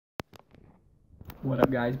What up,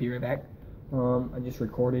 guys? Be right back. I just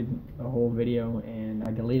recorded a whole video and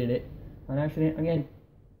I deleted it on accident again.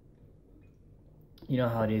 You know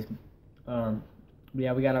how it is. Yeah,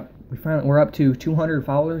 we're up to 200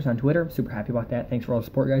 followers on Twitter. Super happy about that. Thanks for all the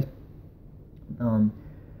support, guys.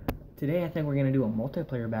 Today I think we're gonna do a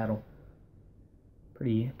multiplayer battle.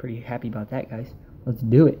 Pretty happy about that, guys. Let's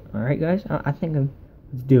do it. All right, guys. Let's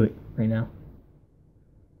do it right now.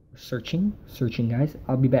 Searching, guys.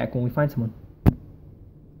 I'll be back when we find someone.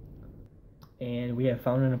 And we have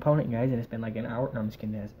found an opponent, guys, and it's been like an hour. No, I'm just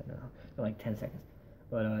kidding. It's been like 10 seconds.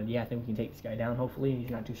 But yeah, I think we can take this guy down. Hopefully,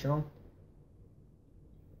 he's not too strong.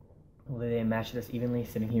 Well, they matched us evenly,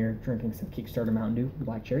 sitting here drinking some Kickstarter Mountain Dew,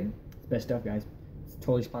 Black Cherry. It's best stuff, guys. It's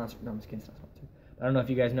totally sponsored. No, I'm just kidding. It's not sponsored. But I don't know if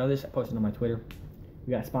you guys know this. I posted on my Twitter.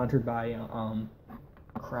 We got sponsored by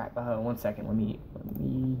crap. 1 second. Let me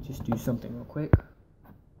just do something real quick.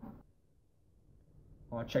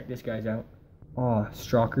 Oh, check this guys out. Oh,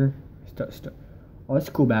 Stalker. Oh, it's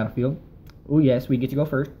a cool battlefield. Oh, yes, we get to go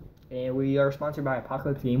first. And we are sponsored by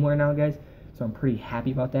Apocalypse Gameware now, guys. So I'm pretty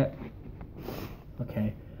happy about that.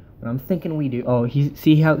 Okay. What I'm thinking we do... Oh,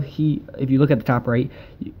 see how he... If you look at the top right...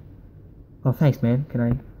 Oh, thanks, man.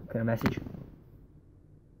 Can I message?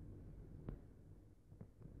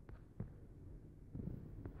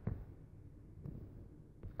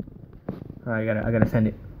 Alright, I gotta send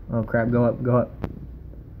it. Oh, crap. Go up.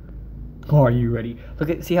 Oh, are you ready?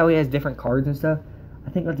 See how he has different cards and stuff?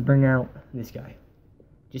 I think let's bring out this guy.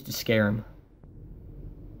 Just to scare him.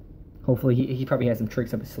 Hopefully he probably has some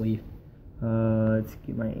tricks up his sleeve. Let's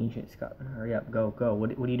get my ancient Scott. Hurry up, go.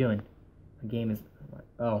 What are you doing? The game is...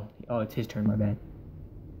 Oh, it's his turn, my bad.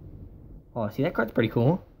 Oh, see, that card's pretty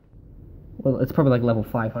cool. Well, it's probably like level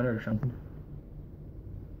 500 or something.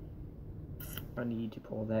 I need to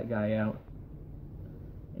pull that guy out.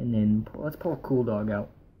 And then, let's pull a cool dog out.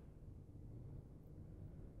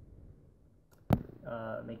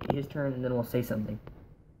 Make it his turn, and then we'll say something.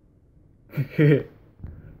 What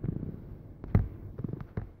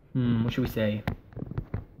should we say?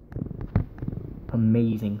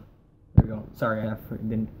 Amazing. There we go. Sorry, I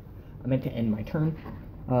meant to end my turn.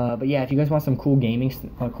 But yeah, if you guys want some cool gaming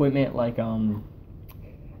equipment, like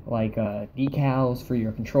decals for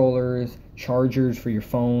your controllers, chargers for your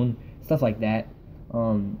phone, stuff like that,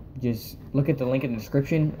 just look at the link in the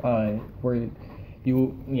description.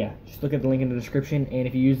 Just look at the link in the description, and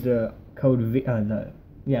if you use the code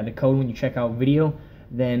the code when you check out video,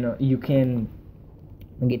 then you can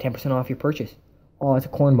get 10% off your purchase. Oh, it's a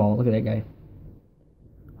cornball. Look at that guy.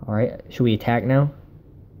 All right, should we attack now?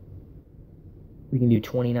 We can do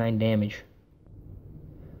 29 damage.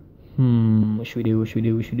 What should we do?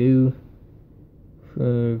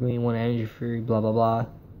 Green 1 energy free, blah blah blah.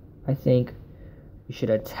 I think we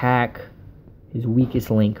should attack his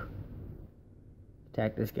weakest link.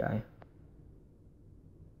 Attack this guy.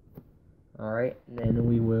 Alright, then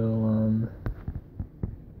we will,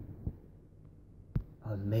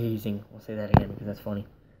 Amazing. We'll say that again because that's funny.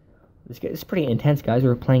 This is pretty intense, guys.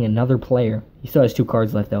 We're playing another player. He still has 2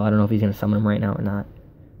 cards left, though. I don't know if he's going to summon him right now or not.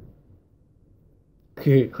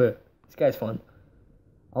 Okay, clear. This guy's fun.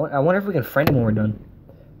 I wonder if we can friend him when we're done.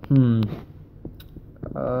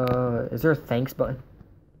 Is there a thanks button?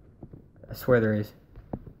 I swear there is.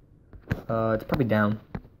 It's probably down.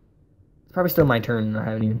 It's probably still my turn, and I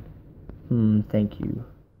haven't even... thank you.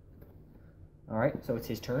 Alright, so it's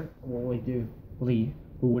his turn. What will he do? What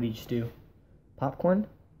did he just do? Popcorn?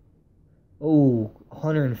 Oh,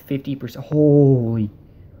 150%. Holy.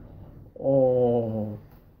 Oh.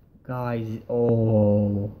 Guys,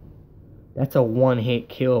 oh. That's a one-hit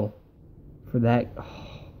kill for that. Oh,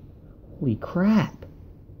 holy crap.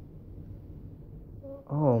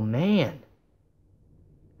 Oh, man.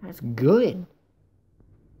 That's good.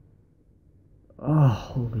 Oh,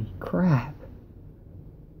 holy crap.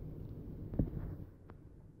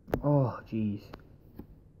 Oh, jeez.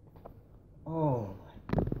 Oh,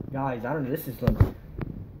 guys, I don't know. This is like...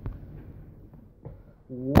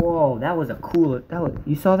 Whoa, that was a cool...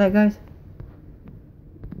 You saw that, guys?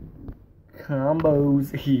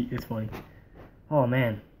 Combos. It's funny. Oh,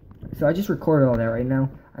 man. So I just recorded all that right now.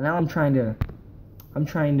 And now I'm trying to...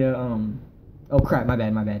 Oh, crap, my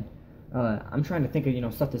bad. I'm trying to think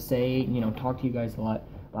of, stuff to say, talk to you guys a lot.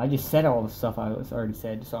 But I just said all the stuff I already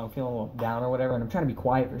said, so I'm feeling a little down or whatever, and I'm trying to be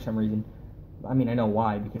quiet for some reason. I mean, I know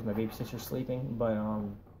why, because my baby sister's sleeping, but, I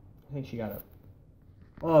think she got up.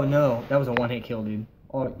 Oh, no, that was a one-hit kill, dude.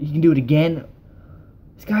 Oh, you can do it again?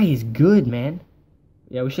 This guy is good, man.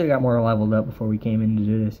 Yeah, we should have got more leveled up before we came in to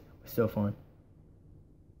do this. It was so fun.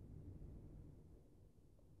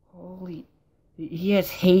 Holy... He has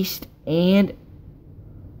haste and...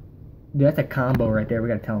 Dude, that's a combo right there. We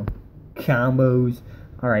gotta tell him. Combos.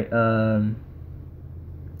 Alright,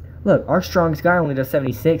 look, our strongest guy only does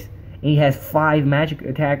 76, and he has 5 magic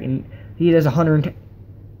attack, and he does 110.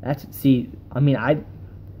 That's, see, I mean,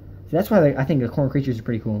 that's why I think the corn creatures are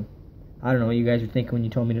pretty cool. I don't know what you guys were thinking when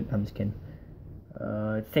you told me to, I'm just kidding.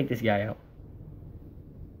 Let's take this guy out.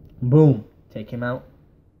 Boom. Take him out.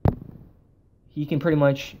 He can pretty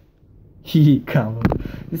much, combo.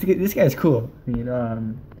 This guy's cool. You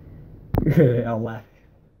know, I'll laugh.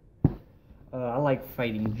 I like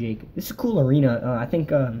fighting Jake. This is a cool arena. I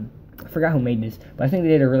think, I forgot who made this, but I think they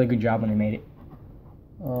did a really good job when they made it.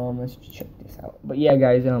 Let's check this out. But yeah,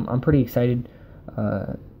 guys, I'm pretty excited.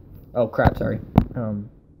 Oh crap, sorry.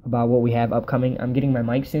 About what we have upcoming. I'm getting my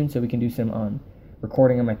mic soon, so we can do some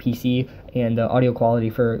recording on my PC, and the audio quality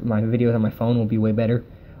for my videos on my phone will be way better.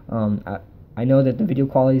 I know that the video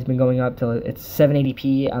quality has been going up till it's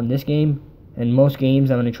 780p on this game, and most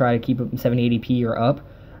games I'm going to try to keep it 780p or up,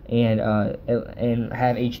 and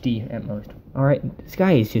have HD at most. Alright, this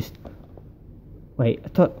guy is just... Wait, I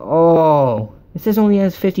thought... Oh! It says only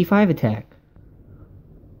has 55 attack.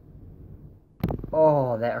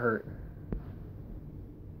 Oh, that hurt.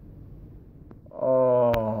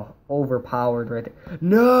 Oh, overpowered right there.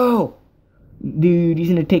 No! Dude, he's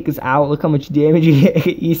gonna take us out. Look how much damage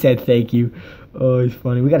he said thank you. Oh, he's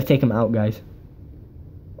funny. We gotta take him out, guys.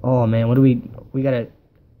 Oh man, what do we gotta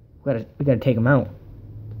take him out.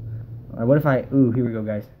 Alright, what if I... Ooh, here we go,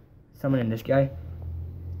 guys. Summoning this guy.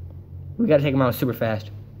 We gotta take him out super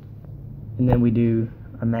fast. And then we do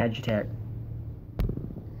a magic attack.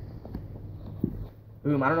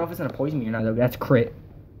 Boom, I don't know if it's gonna poison me or not, though. That's crit.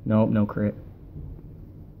 Nope, no crit.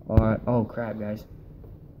 Alright, oh crap, guys.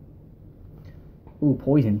 Ooh,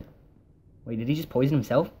 poison. Wait, did he just poison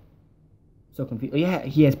himself? So confused. Oh, yeah,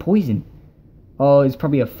 he has poison. Oh, it's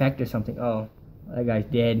probably effect or something. Oh, that guy's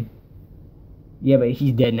dead. Yeah, but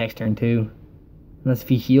he's dead next turn, too. Unless if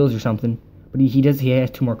he heals or something. But he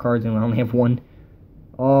has 2 more cards, and I only have 1.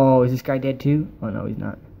 Oh, is this guy dead, too? Oh, no, he's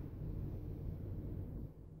not.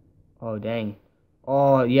 Oh, dang.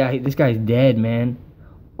 Oh, yeah, this guy's dead, man.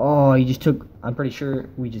 Oh, he just took... I'm pretty sure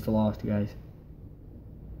we just lost, guys.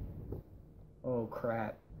 Oh,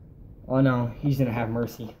 crap. Oh, no. He's gonna have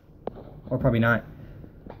mercy. Or probably not.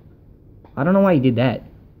 I don't know why he did that.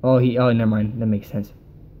 Oh, oh, never mind. That makes sense.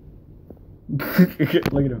 Look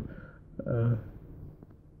at him.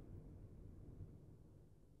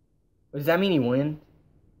 Does that mean he win?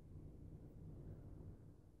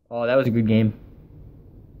 Oh, that was a good game.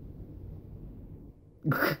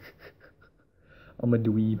 I'm a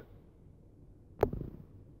dweeb.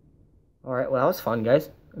 Alright, well, that was fun,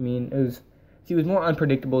 guys. I mean, it was more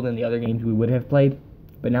unpredictable than the other games we would have played.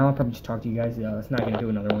 But now I'll probably just talk to you guys. It's not going to do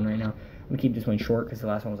another one right now. I'm going to keep this one short because the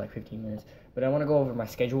last one was like 15 minutes. But I want to go over my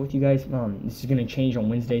schedule with you guys. This is going to change on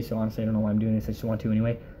Wednesday, so honestly I don't know why I'm doing this. I just want to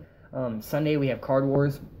anyway. Sunday we have Card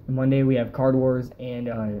Wars. Monday we have Card Wars and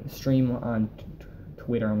stream on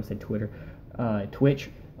Twitter. I almost said Twitter.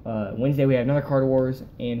 Twitch. Wednesday we have another Card Wars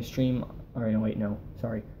and stream. Alright, no, wait, no.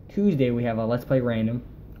 Sorry. Tuesday we have a Let's Play Random.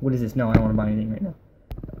 What is this? No, I don't want to buy anything right now.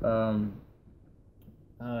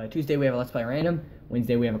 Tuesday we have a Let's Play Random.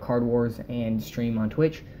 Wednesday we have a Card Wars and stream on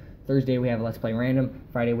Twitch. Thursday we have a Let's Play Random.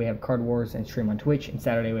 Friday we have Card Wars and stream on Twitch. And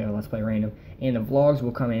Saturday we have a Let's Play Random. And the vlogs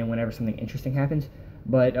will come in whenever something interesting happens.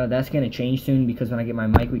 But that's going to change soon because when I get my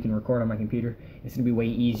mic we can record on my computer. It's going to be way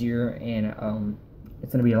easier and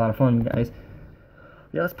it's going to be a lot of fun, guys.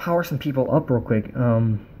 Yeah, let's power some people up real quick.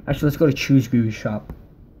 Actually, let's go to Choose Goose shop.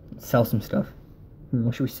 Sell some stuff.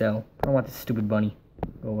 What should we sell? I don't want this stupid bunny.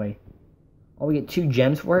 Go away. Oh, we get 2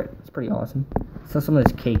 gems for it? That's pretty awesome. Sell some of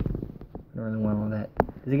this cake. I don't really want all that.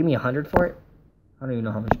 Does it give me 100 for it? I don't even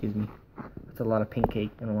know how much it gives me. That's a lot of pink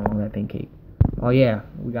cake. I don't want all that pink cake. Oh, yeah.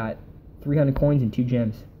 We got 300 coins and 2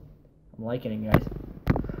 gems. I'm liking it, guys.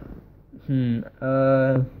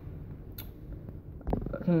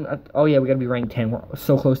 Oh, yeah, we gotta be ranked 10. We're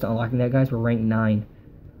so close to unlocking that, guys. We're ranked 9.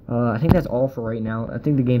 I think that's all for right now. I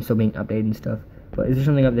think the game's still being updated and stuff. But is there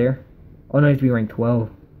something up there? Oh, no, it has to be ranked 12.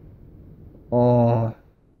 Oh.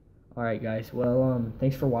 Alright, guys. Well,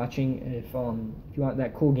 thanks for watching. If you want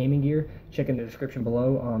that cool gaming gear, check in the description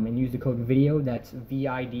below and use the code VIDEO. That's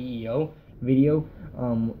VIDEO, video,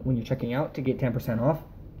 when you're checking out to get 10% off.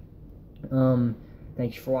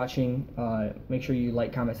 Thanks for watching. Make sure you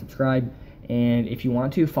like, comment, subscribe. And if you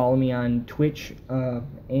want to, follow me on Twitch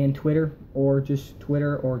and Twitter, or just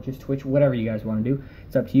Twitter, or just Twitch, whatever you guys want to do.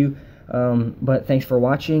 It's up to you. But thanks for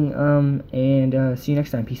watching, and see you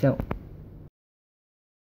next time. Peace out.